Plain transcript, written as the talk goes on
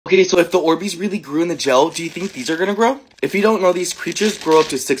Okay, so if the Orbeez really grew in the gel, do you think these are gonna grow? If you don't know, these creatures grow up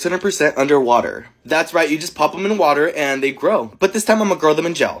to 600% underwater. That's right, you just pop them in water and they grow. But this time I'm gonna grow them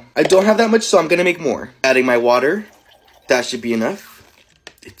in gel. I don't have that much, so I'm gonna make more. Adding my water. That should be enough.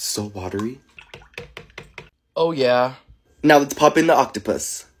 It's so watery. Oh yeah. Now let's pop in the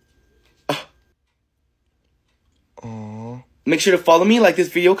octopus. Aww. Make sure to follow me, like this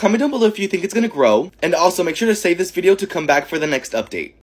video, comment down below if you think it's gonna grow, and also make sure to save this video to come back for the next update.